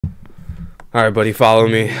Alright, buddy, follow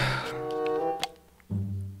me.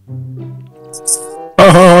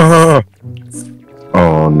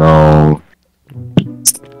 Oh no.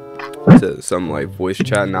 To some like voice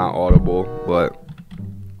chat, not audible, but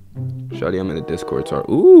Shuddy, I'm in the Discord. So,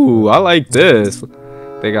 ooh, I like this.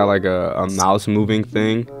 They got like a mouse moving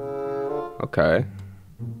thing. Okay.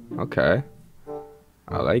 Okay.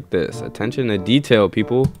 I like this. Attention to detail,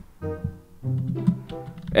 people.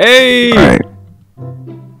 Hey! Alright.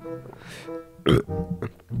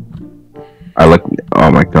 I look.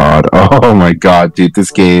 Oh my god. Oh my god, dude,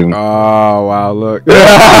 this game. Oh wow, look. No,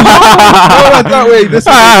 I thought, wait, this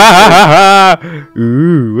is.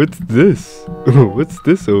 Ooh, what's this? What's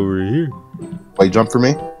this over here? Wait, jump for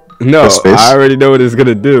me? No, Press space? I already know what it's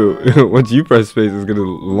gonna do. Once you press space, it's gonna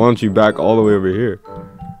launch you back all the way over here.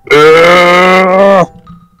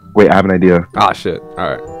 Wait, I have an idea. Ah, shit.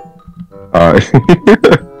 Alright.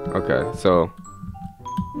 Okay, so.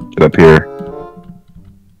 Get up here.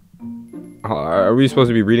 Are we supposed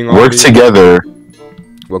to be reading all Work together.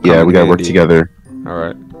 What Yeah, comes we gotta in work handy? together.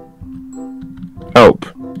 Alright. Help.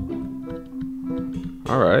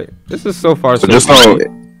 Alright. This is so far So so just know.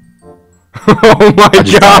 Oh my I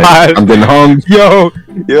just died. god! I'm getting hung. Yo!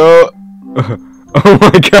 Yo. Oh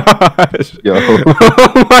my gosh! Yo.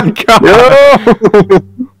 Oh my god! Yo.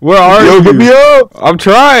 Where are you? Yo, get me up. I'm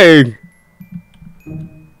trying!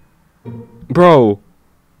 Bro.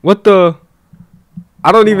 What the?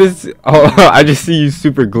 I don't even see. Oh, I just see you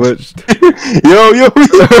super glitched. Yo.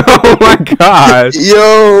 Oh my gosh.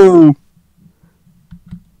 Yo.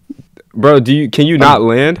 Bro, can you not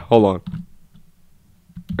land? Hold on.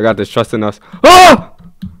 I got this. Trust in us. Ah!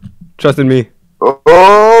 Trust in me.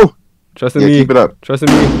 Oh. Trust in Yeah, me. keep it up. Trust in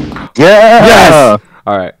me. Yeah. Yes!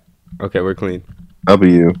 Alright. Okay, we're clean.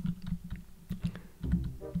 W.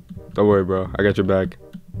 Don't worry, bro. I got your back.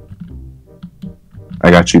 I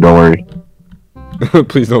got you. Don't worry.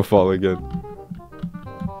 Please don't fall again.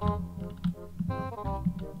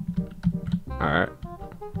 Alright.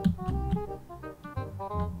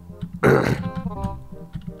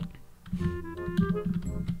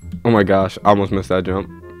 Oh my gosh, I almost missed that jump.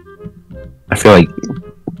 I feel like.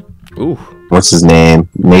 Ooh. What's his name?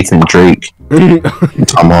 Nathan Drake.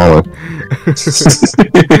 Tom Holland.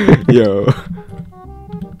 Yo.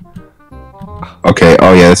 Okay.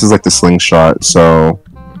 Oh yeah, this is like the slingshot. So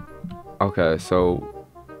Okay, so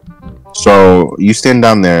you stand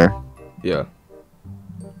down there. yeah.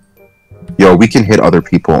 Yo, we can hit other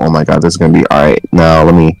people. Oh my god, this is gonna be alright. Now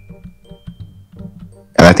let me.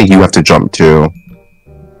 And I think you have to jump too.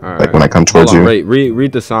 All Like when I come towards you. Wait,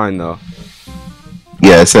 read the sign though.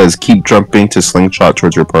 Yeah, it says keep jumping to slingshot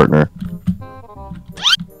towards your partner.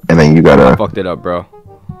 And then you I gotta. fucked it up, bro.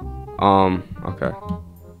 Okay.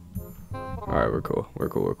 Alright, we're cool. We're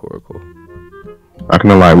cool. Not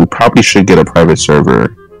gonna lie, we probably should get a private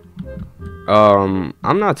server. I'm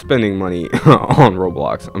not spending money on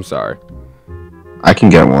Roblox. I'm sorry. I can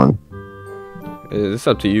get one. It's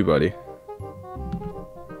up to you, buddy.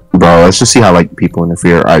 Bro, let's just see how like people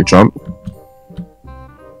interfere. Alright, jump.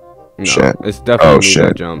 No, Shit. it's definitely me shit.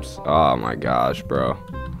 that jumps. Oh my gosh, bro.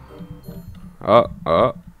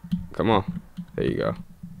 Oh, come on. There you go.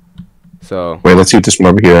 So Wait, let's see this one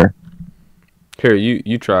over here. here,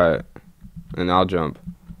 you try it, and I'll jump.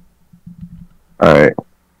 Alright.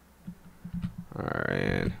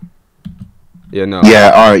 Alright. Yeah, no.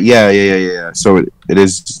 Yeah, alright, yeah. So it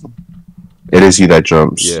is you that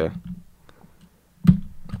jumps. Yeah.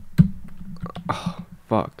 Oh,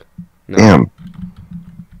 fuck. No. Damn.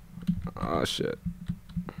 Oh shit.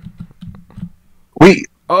 Wait.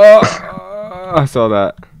 Oh, I saw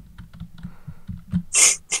that.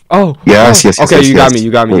 Oh. Yes, oh. yes. Okay, yes, you yes. got me.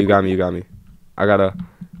 You got me. Wait. You got me. You got me.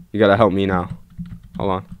 You gotta help me now.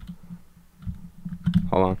 Hold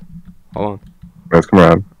on. Let's come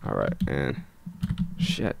around. All right, and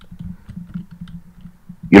shit.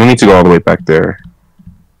 You don't need to go all the way back there.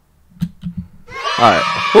 All right.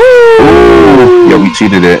 Ooh. Yeah, we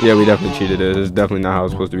cheated it. Yeah, we definitely cheated it. This is definitely not how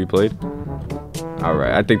it's supposed to be played. All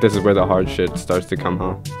right, I think this is where the hard shit starts to come,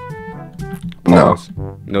 huh? No. Pause.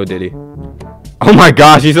 No Diddy. Oh my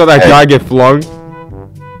gosh, you saw that guy get flung?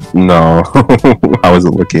 No. I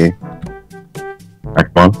wasn't looking.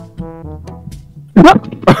 Alright, come on.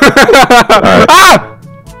 Ah!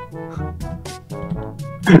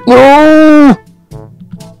 No!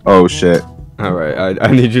 Oh shit. All right,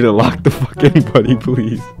 I need you to lock the fucking buddy,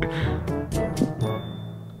 please.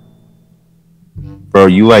 Bro,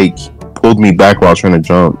 you like pulled me back while I was trying to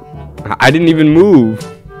jump. I didn't even move.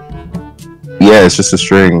 Yeah, it's just a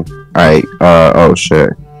string. Alright, oh shit.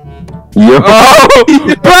 Yo!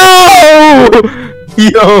 Oh, bro!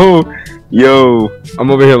 Yo! Yo. I'm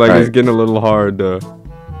over here like All it's right. getting a little hard. Hold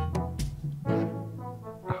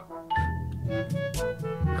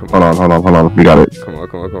on. We got it. Come on.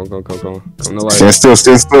 Come to life.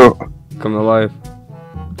 Stand still. Come to life.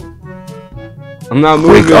 I'm not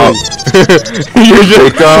moving. Wake up. You're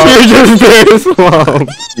just there slow.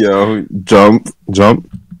 Yo, jump. Jump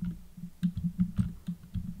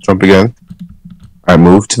again. Alright,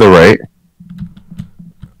 move to the right.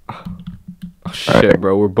 Oh, shit,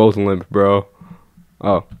 bro. We're both limp, bro.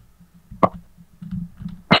 Oh.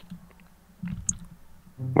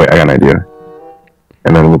 Wait, I got an idea.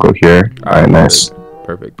 And then we'll go here. Alright, nice.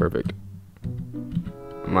 Perfect.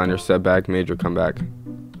 Minor setback, major comeback.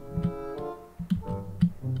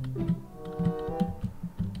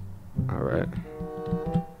 Alright.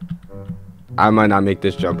 I might not make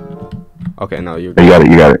this jump. Okay, no, you're good. You got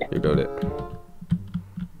it. You're good at it.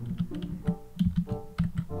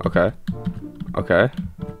 Okay.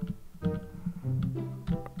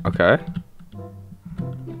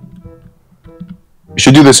 You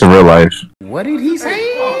should do this in real life. What did he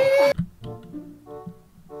say?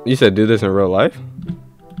 You said do this in real life?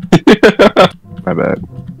 My bad.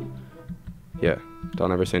 Yeah.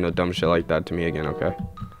 Don't ever say no dumb shit like that to me again, okay?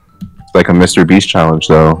 It's like a Mr. Beast challenge,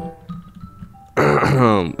 though.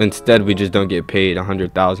 Instead, we just don't get paid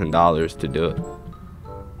 $100,000 to do it.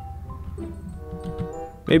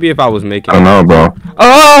 Maybe if I was making... I don't know, bro.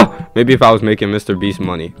 Oh! Maybe if I was making Mr. Beast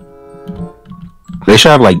money. They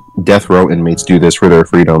should have, like, death row inmates do this for their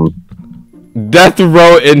freedom. Death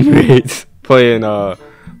row inmates playing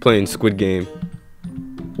Squid Game.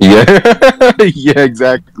 Yeah. Yeah,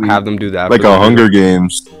 exactly. Have them do that. Like a Hunger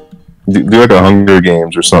Games. Do like a Hunger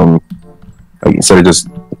Games or something. Like, instead of just...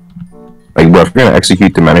 Like, bro, if you're gonna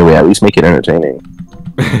execute them anyway, at least make it entertaining.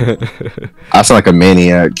 I sound like a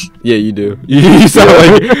maniac. Yeah, you do. You sound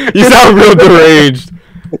like you sound real deranged.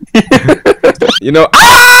 You know.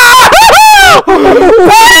 Ah!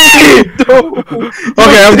 Wait!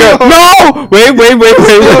 Okay, I'm good. No! Wait.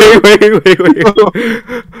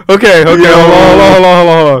 Okay. Hold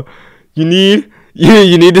on. You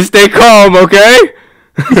need to stay calm, okay?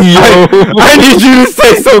 I need you to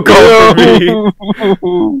stay so calm for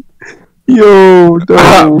me. Yo,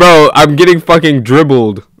 bro, I'm getting fucking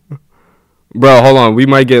dribbled. Bro, hold on. We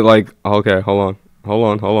might get like... Okay, hold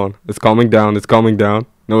on. It's calming down.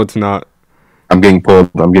 No, it's not. I'm getting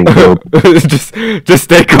pulled. just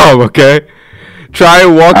stay calm, okay? Try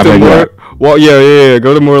and walk to more... Well, yeah.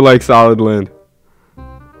 Go to more like solid land.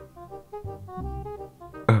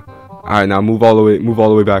 Alright, now move all the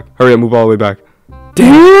way back. Hurry up, move all the way back.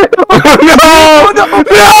 Damn!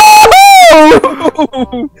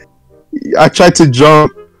 No! I tried to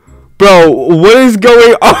jump. Bro, what is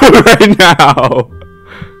going on right now?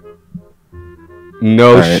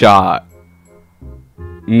 No right. shot.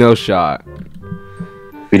 No shot.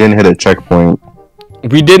 We didn't hit a checkpoint.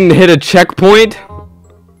 We didn't hit a checkpoint?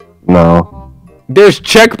 No. There's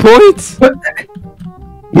checkpoints?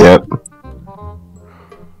 Yep.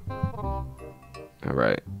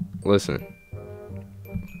 Alright. Listen.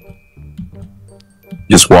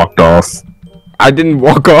 Just walked off. I didn't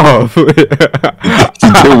walk off. You did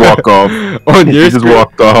walk off. On your You just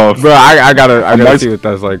walked off. Bro, I gotta see what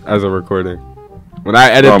that's like as a recording. When I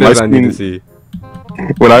edit this, I need to see.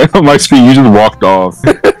 When I on my screen, you just walked off.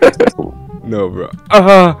 No, bro.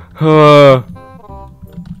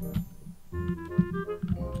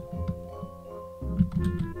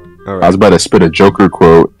 Alright. I was about to spit a Joker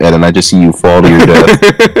quote, and then I just see you fall to your death.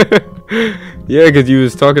 Yeah, because you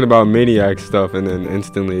was talking about maniac stuff, and then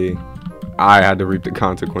instantly I had to reap the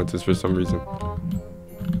consequences for some reason.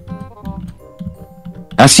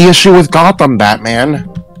 That's the issue with Gotham, Batman.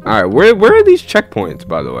 Alright, where are these checkpoints,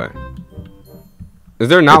 by the way? Is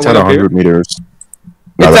there not It's one at up here? 100 meters.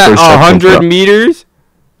 It's at 100 meters?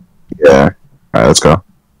 Yeah. Alright, let's go.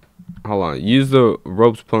 Hold on. Use the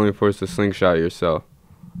ropes pulling force to slingshot yourself.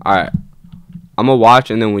 Alright. I'm gonna watch,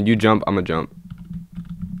 and then when you jump, I'm gonna jump.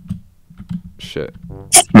 Shit.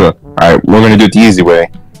 Alright, we're gonna do it the easy way.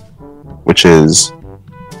 Which is...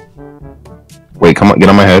 Wait, come on, get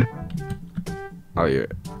on my head. Oh, yeah.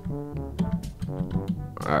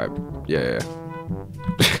 Alright. Yeah.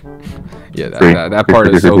 Yeah, that part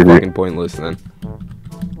is so fucking pointless then.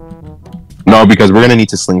 No, because we're gonna need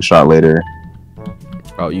to slingshot later.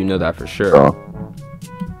 Oh, you know that for sure. So.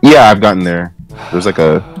 Yeah, I've gotten there. There's like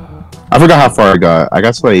a... I forgot how far I got. I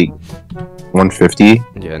got to like 150.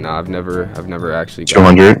 Yeah, no, I've never actually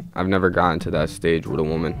 200. I've never gotten to that stage with a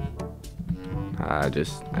woman. I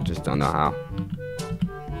just don't know how.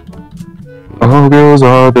 All girls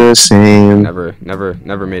are the same.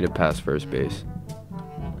 Never made it past first base.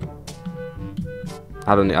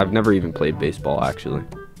 I don't know. I've never even played baseball, actually.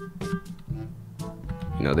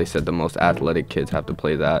 You know, they said the most athletic kids have to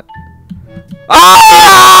play that.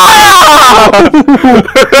 Ah!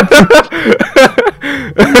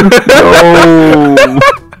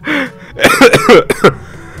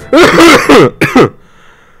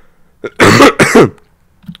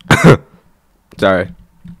 Sorry.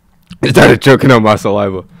 I started choking on my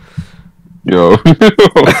saliva. Yo.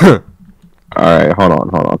 Alright, hold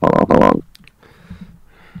on.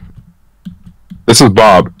 This is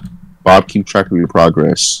Bob. Bob, keep track of your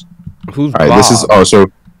progress. Who's Alright, Bob? this is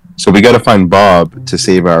so we gotta find Bob to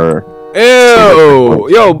save our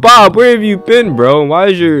Yo, Bob, where have you been, bro? Why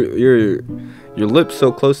is your lips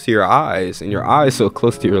so close to your eyes and your eyes so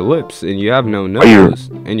close to your lips and you have no nose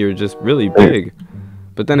and you're just really big?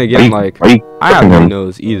 But then again, like, I have no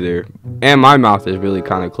nose either, and my mouth is really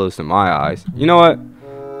kind of close to my eyes. You know what?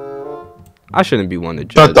 I shouldn't be one to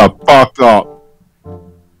judge. Shut the fuck up.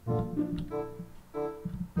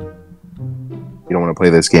 You don't want to play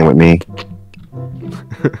this game with me.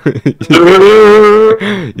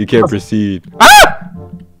 You can't proceed.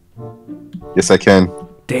 Yes, I can.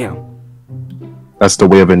 Damn. That's the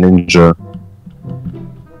way of a ninja.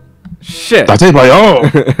 Shit. I take my own.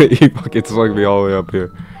 He fucking slugged me all the way up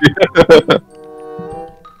here.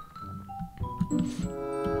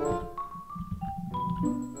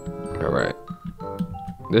 All right.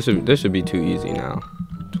 This should be too easy now.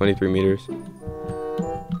 23 meters.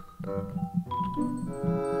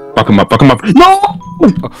 Fuck him up. No!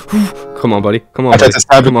 Oh, come on, buddy. Come on, buddy.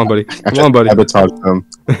 Come on, buddy. Come on, buddy. Sabotage them.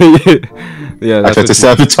 Yeah, I tried to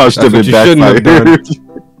sabotage them and backfired.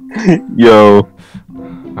 Yo.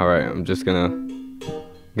 All right, I'm just gonna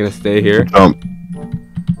stay here. Jump.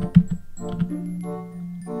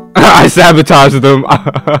 I sabotaged them. All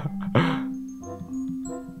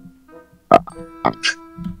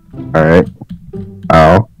right.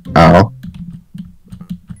 Ow. I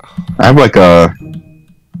have like a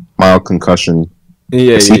mild concussion.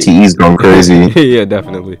 Yeah, the CTE's going crazy. Yeah,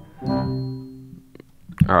 definitely. All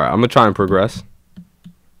right, I'm gonna try and progress.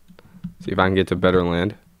 See if I can get to better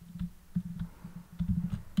land.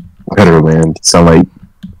 Better land. Sound like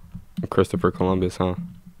Christopher Columbus, huh?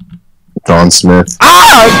 John Smith.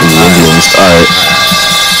 Ah!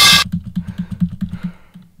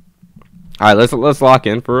 All right, let's lock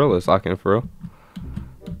in for real.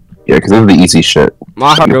 Yeah, because this is the easy shit.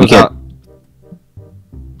 My heart goes out.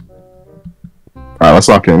 Alright, let's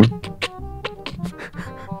lock in.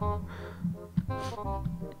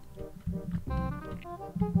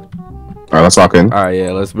 Alright, let's lock in. Alright,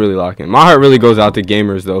 yeah, let's really lock in. My heart really goes out to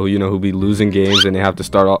gamers though, who be losing games and they have to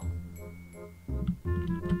start all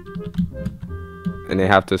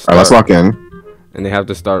Alright, let's lock in. And they have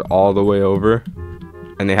to start all the way over.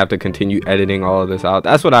 And they have to continue editing all of this out.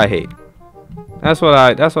 That's what I hate. That's what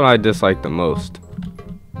I dislike the most.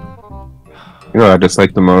 You know what I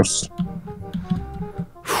dislike the most?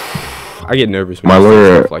 I get nervous when my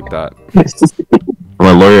lawyer stuff like that.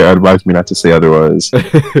 My lawyer advised me not to say otherwise.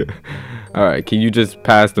 Alright, can you just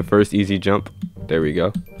pass the first easy jump? There we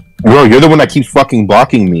go. Bro, you're the one that keeps fucking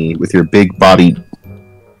blocking me with your big body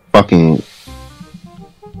fucking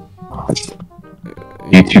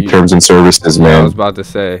YouTube terms and services, man. I was about to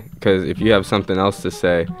say, because if you have something else to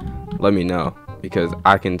say, let me know. Because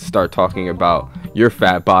I can start talking about your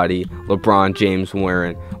fat body, LeBron James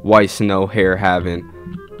wearing, white snow hair having,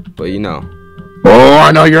 but you know. Oh,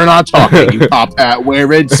 I know you're not talking, you top hat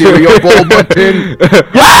wearing cereal bowl button.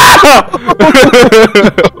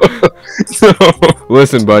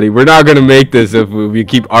 Listen, buddy, we're not gonna make this if we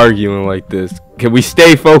keep arguing like this. Can we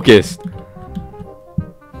stay focused?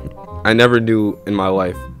 I never knew in my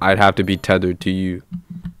life I'd have to be tethered to you.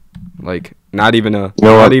 Like, not even a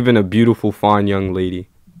beautiful, fine young lady,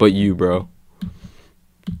 but you, bro.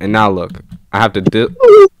 And now look, I have to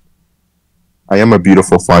I am a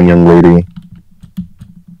beautiful, fine young lady.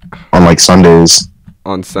 On like Sundays.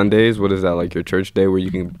 On Sundays? What is that, like your church day where you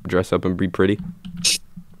can dress up and be pretty?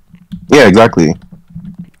 Yeah, exactly.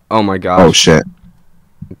 Oh my gosh. Oh shit.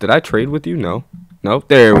 Did I trade with you? No. Nope.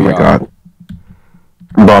 There we are. Oh my god.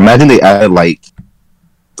 Bro, imagine they added like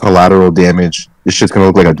collateral damage. This shit's gonna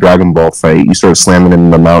look like a Dragon Ball fight. You start slamming in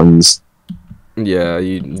the mountains. Yeah,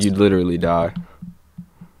 you'd literally die.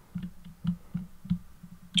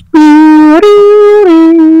 Hey,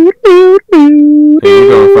 you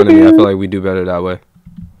go in front of me. I feel like we do better that way.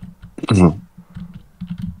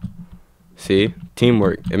 See?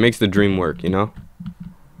 Teamwork. It makes the dream work, you know?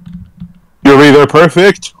 You're either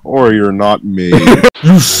perfect or you're not me.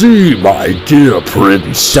 You see, my dear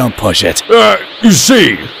prince. Don't push it. You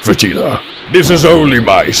see, Vegeta, This is only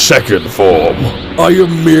my second form. I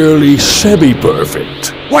am merely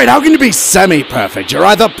semi-perfect. Wait, how can you be semi-perfect? You're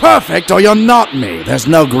either perfect or you're not me. There's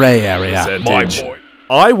no gray area. My boy,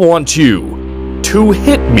 I want you to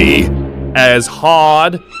hit me as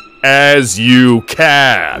hard as you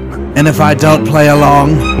can. And if I don't play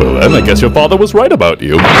along? Well, then I guess your father was right about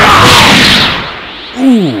you.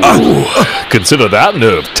 Ooh, consider that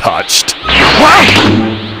nerve touched.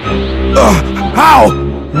 How?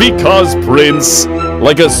 Because, Prince,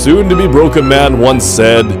 like a soon-to-be broken man once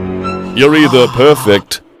said, you're either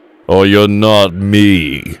perfect or you're not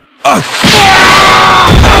me.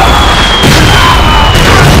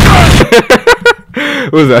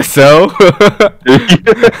 Was that so?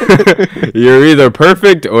 You're either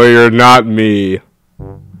perfect or you're not me.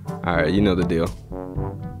 Alright, you know the deal.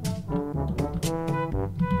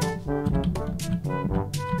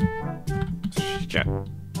 Shit.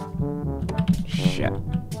 Shit.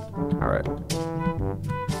 Alright.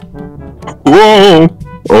 Whoa!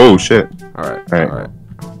 Oh shit. Alright, Alright. alright.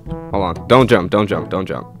 Hold on. Don't jump, don't jump, don't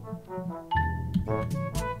jump.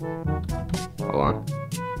 Hold on.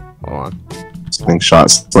 Hold on. Slingshot,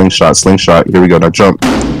 slingshot, slingshot. Here we go. Now jump.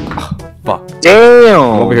 Oh, fuck. Damn!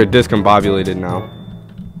 I'm over here discombobulated now.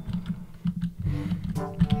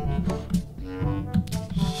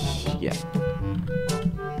 Yeah.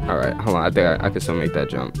 Alright, hold on. I think I can still make that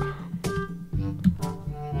jump.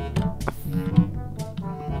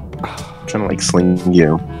 I'm trying to like sling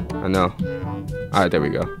you. I know. Alright, there we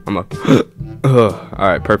go. I'm up.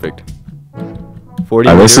 Alright, perfect. 40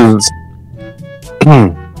 This meters. is.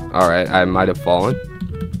 Alright, I might have fallen.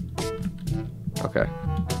 Okay.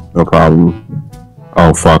 No problem.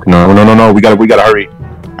 Oh fuck! No, no, no, no! We gotta hurry.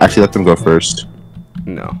 Actually, let them go first.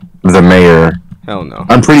 No. The mayor. Hell no.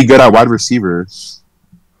 I'm pretty good at wide receivers.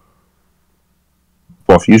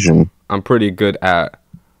 Ball fusion. I'm pretty good at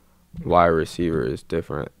wide receiver is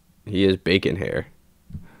different. He is bacon hair.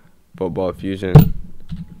 Football fusion.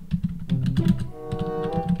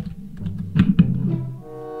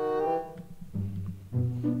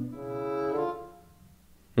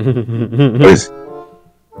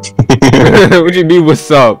 What you mean, what's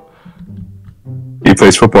up? He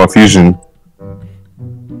plays football fusion.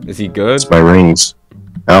 Is he good? It's my rings.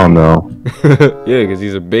 Hell no. Yeah, because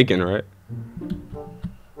he's a bacon, right?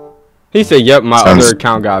 He said, yep, my Sounds- other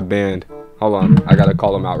account got banned. Hold on, I gotta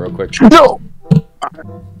call him out real quick. No!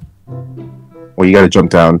 Well, you gotta jump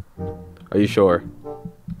down. Are you sure?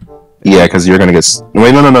 Yeah, because you're gonna get.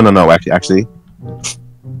 Wait, no. Actually.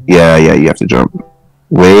 Yeah, you have to jump.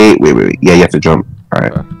 Wait. Yeah, you have to jump.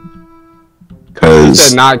 Alright. Okay. Because. He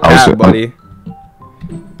said not cat, buddy.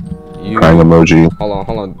 Crying emoji. Hold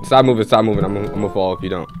on. Stop moving. I'm gonna fall if you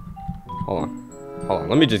don't. Hold on.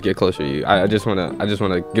 Let me just get closer to you. I just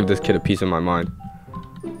wanna give this kid a piece of my mind.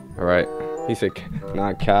 All right. He said,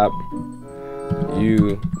 not cap.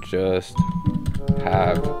 You just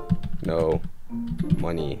have no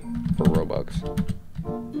money for Robux.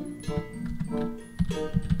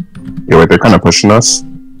 Yeah, wait, they're kind of pushing us.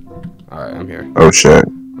 All right, I'm here. Oh shit.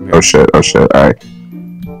 Oh shit. Alright.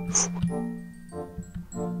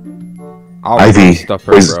 I'll Ivy. stuff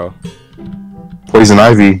her, Poison- bro. Poison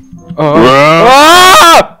Ivy.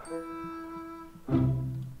 Ah!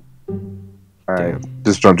 Alright.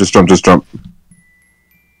 Just jump.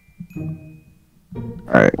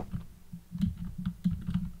 Alright.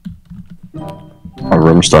 A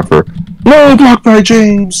room stuffer. No, blocked by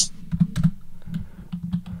James!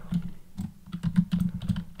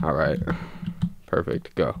 All right.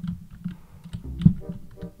 Perfect. Go.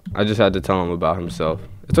 I just had to tell him about himself.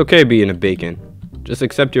 It's okay being a bacon. Just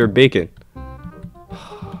accept you're a bacon.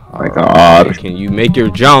 Oh my god. Can you make your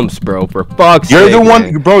jumps, bro? For fuck's You're sake, the one,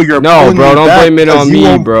 man. bro. You're No, pulling bro, me don't back blame it on because you me,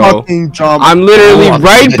 won't bro. fucking jump. I'm literally Oh, I'm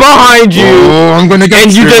right gonna behind you. Oh, I'm gonna get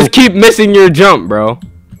And you you. just keep missing your jump, bro.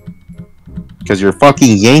 Because you're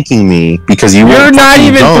fucking yanking me. Because you You're won't not fucking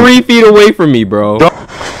even jump. 3 feet away from me, bro.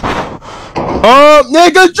 Oh,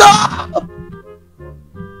 nigga, jump!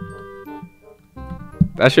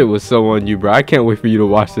 That shit was so on you, bro. I can't wait for you to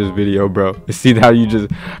watch this video, bro. To see how you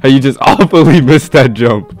just awfully missed that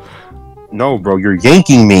jump. No, bro, you're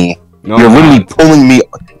yanking me. No, you're I'm literally not. pulling me.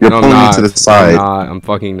 You're No, I'm pulling me not. to the side. I'm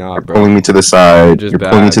fucking not, You're bro. pulling me to the side. Just You're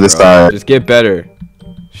bad, pulling me to the bro. side. Just get better.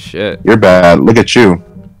 Shit. You're bad. Look at you.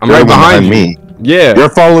 I'm You're right the one behind you. me. Yeah. You're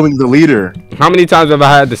following the leader. How many times have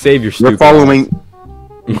I had to save your stupid You're following.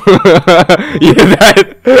 yeah,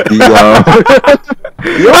 that.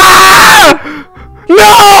 Ah!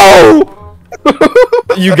 No!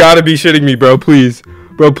 You gotta be shitting me, bro. Please.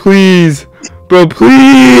 Bro, please. Bro,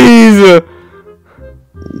 please.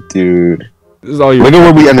 Dude. This is all your Look at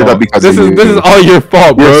where we ended fault. up because this of you. is all your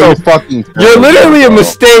fault, bro. You're so fucking You're literally a bro.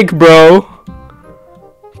 mistake, bro.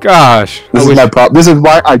 Gosh. This is my problem. This is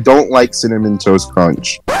why I don't like Cinnamon Toast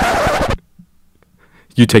Crunch.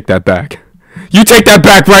 You take that back. You take that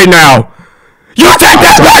back right now. You take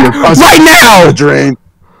that back right now. Drain.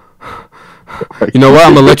 You know what?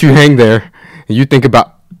 I'm gonna let you hang there, and you think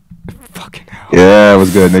about. Fucking hell. Yeah, it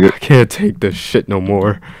was good, nigga. I can't take this shit no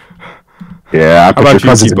more. Yeah, I put your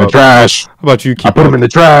cousins in the trash. How about you keep I put them in the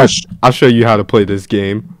trash. I'll show you how to play this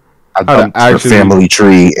game. I dumped the family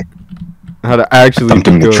tree. How to actually Dumped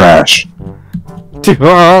them in the trash.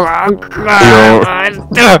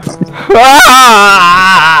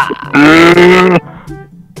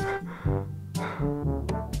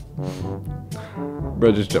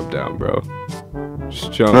 Bro, just jump down, bro.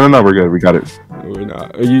 Just jump. No, we're good. We got it. We're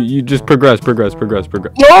not. You just progress.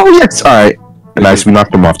 Oh, yes. All right. Nice. We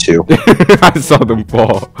knocked them off, too. I saw them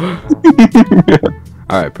fall.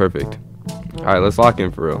 All right, perfect. All right, let's lock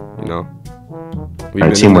in for real. You know, we've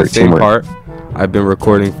been in the same part. I've been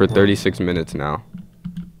recording for 36 minutes now.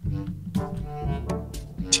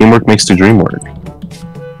 Teamwork makes the dream work.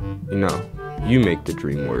 You know, you make the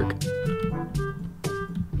dream work.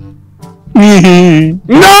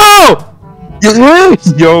 No!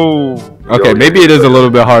 Yo. Okay, maybe it is a little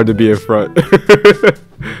bit hard to be in front.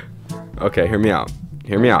 Okay, hear me out.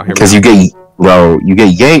 Because you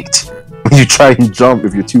get yanked when you try and jump.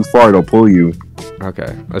 If you're too far, they'll pull you.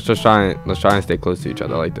 Okay, let's try and stay close to each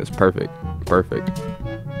other like this. Perfect.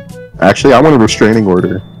 Actually, I want a restraining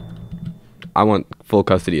order. I want full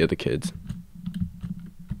custody of the kids.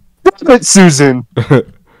 But Susan. Come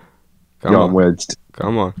Yo, on. I'm wedged.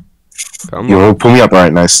 Come on. Yo, pull me up. All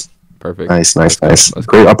right, nice. Perfect. Nice. Let's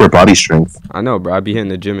Great upper body strength. I know, bro. I be hitting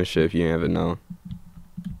the gym and shit if you haven't known.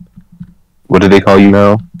 What do they call you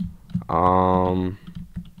now?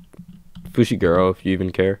 Fushi girl, if you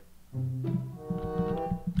even care.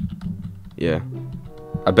 Yeah.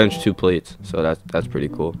 I benched 2 plates, so that's pretty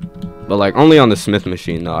cool. But like only on the Smith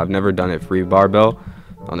machine though. I've never done it free barbell.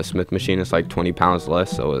 On the Smith machine it's like 20 pounds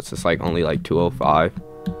less, so it's just like only like 205.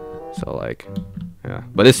 So like, yeah.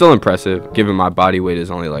 But it's still impressive given my body weight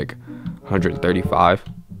is only like 135.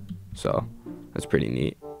 So that's pretty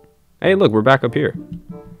neat. Hey, look, we're back up here.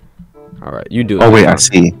 All right, you do it. Oh wait, I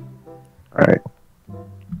see. All right.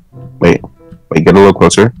 Wait, get a little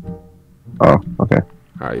closer. Oh, okay.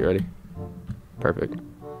 All right, you ready? Perfect.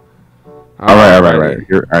 All right.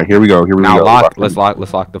 Here we go. Now let's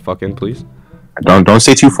lock the fuck in, please. Don't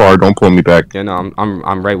stay too far. Don't pull me back. Yeah, no,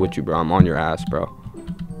 I'm right with you, bro. I'm on your ass, bro.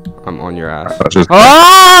 I'm on your ass.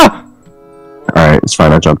 Ah! All right, it's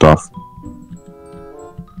fine. I jumped off.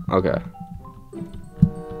 Okay.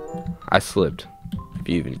 I slipped. If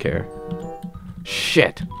you even care.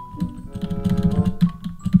 Shit.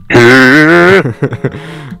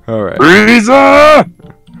 All right. Frieza!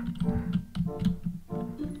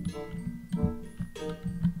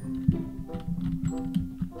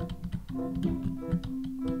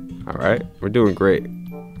 All right, we're doing great.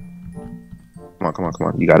 Come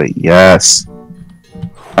on. You got it. Yes.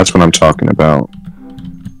 That's what I'm talking about.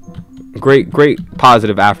 Great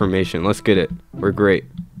positive affirmation. Let's get it. We're great.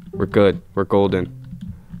 We're good. We're golden.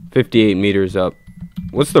 58 meters up.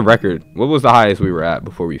 What's the record? What was the highest we were at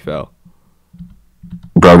before we fell?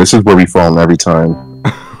 Bro, this is where we fall every time.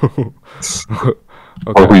 Okay.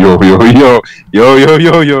 Oh, yo.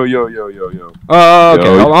 Oh,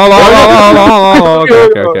 okay. Hold on.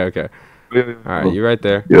 Okay. All right, you right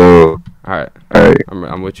there. Yo. All right.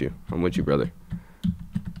 I'm with you. Brother.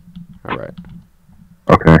 All right.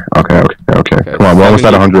 Okay. Come on, we're almost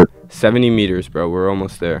at 100. 70 meters, bro. We're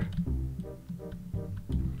almost there.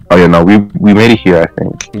 Oh yeah, no, we made it here, I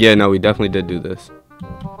think. Yeah, no, we definitely did do this.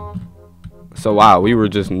 So wow, we were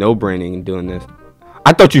just no-braining doing this.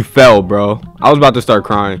 I thought you fell, bro. I was about to start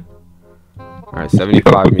crying. All right,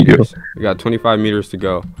 75 meters. We got 25 meters to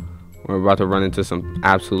go. We're about to run into some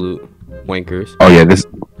absolute wankers. Oh yeah, this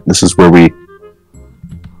is where we.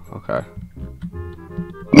 Okay.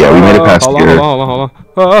 Yeah, we made it past here. Hold on.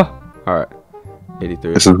 All right.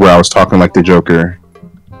 83. This is where I was talking like the Joker.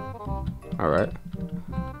 All right.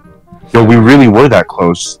 Yo, we really were that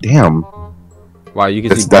close. Damn. Wow, you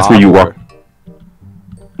can see. That's where you walk.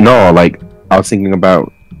 No, like I was thinking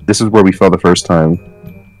about. This is where we fell the first time.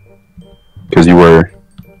 Because you were.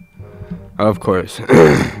 Of course.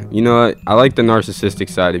 You know what? I like the narcissistic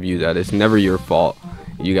side of you. That it's never your fault.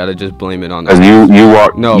 You gotta just blame it on. Because you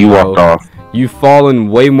walked. No, you walked off. You've fallen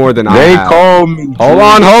way more than I have. They call me. Hold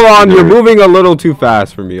on. You're moving a little too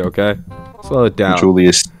fast for me. Okay. Slow it down.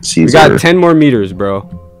 Julius Caesar. We got 10 more meters,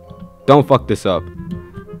 bro. Don't fuck this up.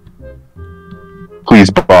 Please,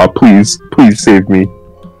 Bob. Please save me.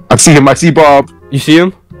 I see him. I see Bob. You see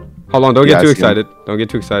him? Hold on. Don't Yeah, get I too see excited. Don't get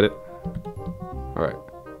too excited. All right.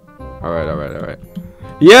 All right. All right. All right.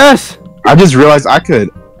 Yes. I just realized I could.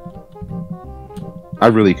 I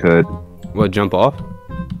really could. What? Jump off?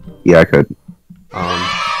 Yeah, I could.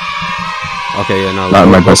 Okay. Yeah. No. Not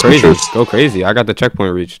in my Go best crazy. interest. Go crazy. I got the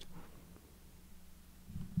checkpoint reached.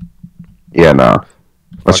 Yeah, nah.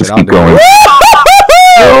 Let's Fuck just it, keep I'll do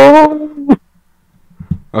going.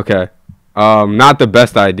 Okay. Not the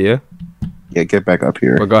best idea. Yeah, get back up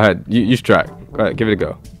here. But go ahead. You strike. Go ahead. Give it a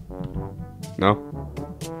go. No.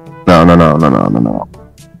 No.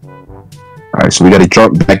 Alright, so we gotta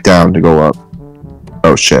jump back down to go up.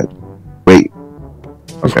 Oh shit. Wait.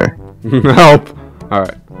 Okay. Help. All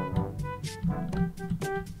right.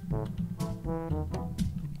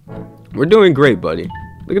 We're doing great, buddy.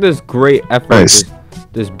 Look at this great effort. Nice.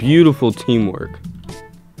 This beautiful teamwork.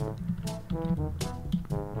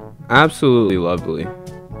 Absolutely lovely.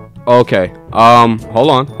 Okay. Hold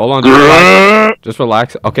on. Just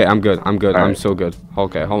relax. Okay, I'm good. I'm Alright. so good.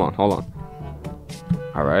 Okay, hold on.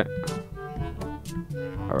 All right.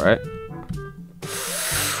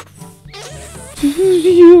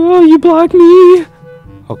 You blocked me.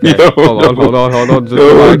 Okay. No. Hold on.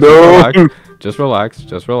 Just relax.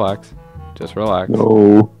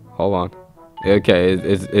 No. Hold on. Okay,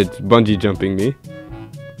 it's bungee jumping me.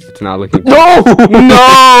 It's not looking. No!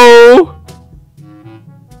 No.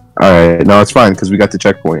 Alright, no, it's fine because we got the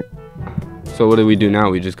checkpoint. So what do we do now?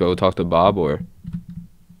 We just go talk to Bob or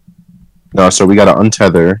No, so we gotta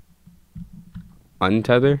untether.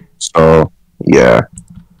 untether? So, yeah.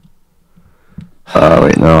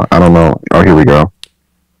 Wait, no, I don't know. Oh, here we go.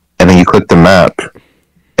 And then you click the map,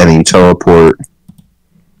 and then you teleport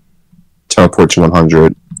to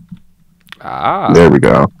 100. Ah. There we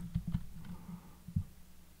go.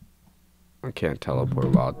 I can't teleport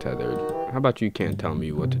while tethered. How about you can't tell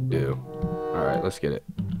me what to do? Alright, let's get it.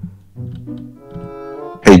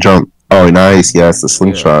 Hey, jump. Oh, nice. Yes, the Yeah,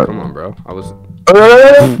 slingshot. come on, bro. I was.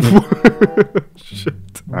 Shit.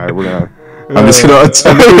 Alright, we're gonna. I'm just gonna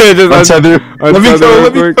untether. Let me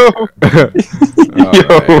go.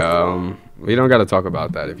 Alright, we don't gotta talk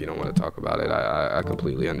about that if you don't want to talk about it. I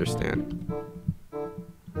completely understand.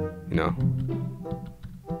 You know?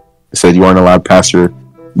 It said you aren't allowed past your.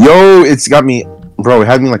 Yo, it's got me. Bro, it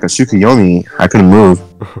had me like a Tsukuyomi. I couldn't move.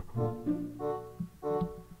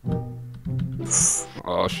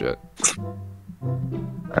 Oh shit.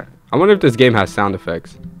 I wonder if this game has sound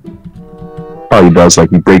effects. Probably does. Like,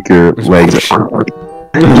 you break your legs. I'd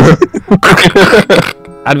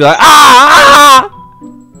be like, ah!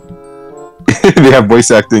 They have voice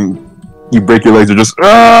acting. You break your legs, or just.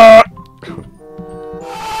 Ah!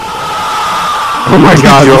 Oh my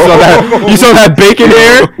god, you saw that bacon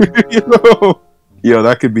hair? Yo,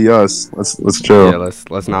 that could be us. Let's chill. Yeah,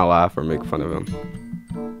 let's not laugh or make fun of him.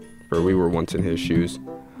 For we were once in his shoes.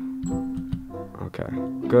 Okay,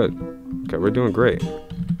 good. Okay, we're doing great.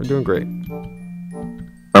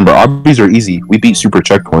 Remember, obbies are easy. We beat Super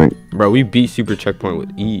Checkpoint. Bro, we beat Super Checkpoint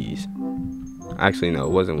with ease. Actually, no,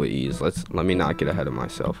 it wasn't with ease. Let me not get ahead of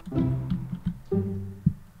myself.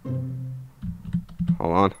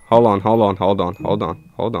 Hold on. All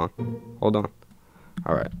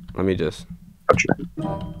right, let me just.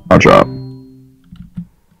 I'll drop.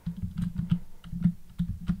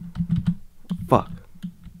 Fuck.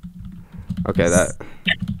 Okay,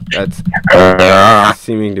 that's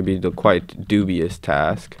seeming to be the quite dubious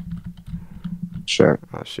task. Sure.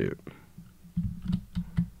 Oh shoot.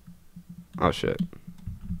 Oh shit.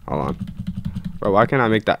 Hold on. Bro, why can't I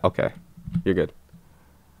make that? Okay, you're good.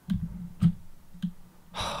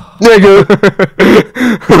 Nigga.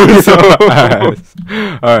 So fast.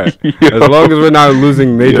 All right. As long as we're not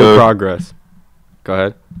losing major progress. Go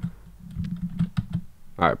ahead.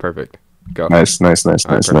 All right. Perfect. Go. Nice. All right,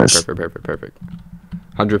 perfect.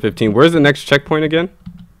 115. Where's the next checkpoint again?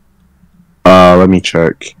 Let me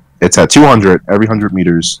check. It's at 200 every 100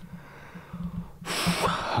 meters.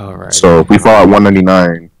 All right. So if we fall at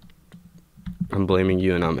 199. I'm blaming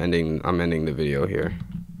you, and I'm ending the video here.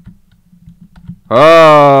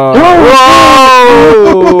 Oh!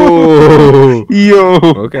 Whoa! Yo.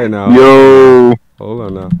 Okay, now. Yo. Hold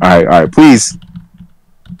on now. All right, please.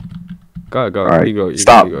 Go. All right, You go.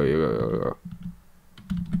 stop. You go.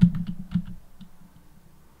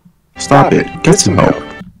 Stop it. Get some help.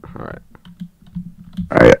 All right.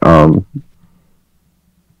 All right. All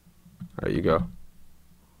right, you go.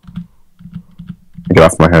 Get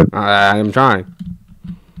off my head. I am trying.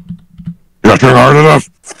 You're not trying hard enough.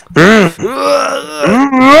 No!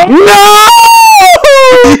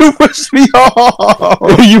 You pushed me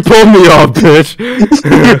off. You pulled me off, bitch.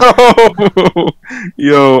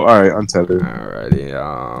 Yo, all right, untethered. Alrighty,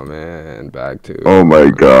 oh man, back to. Oh my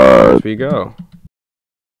god. Here we go.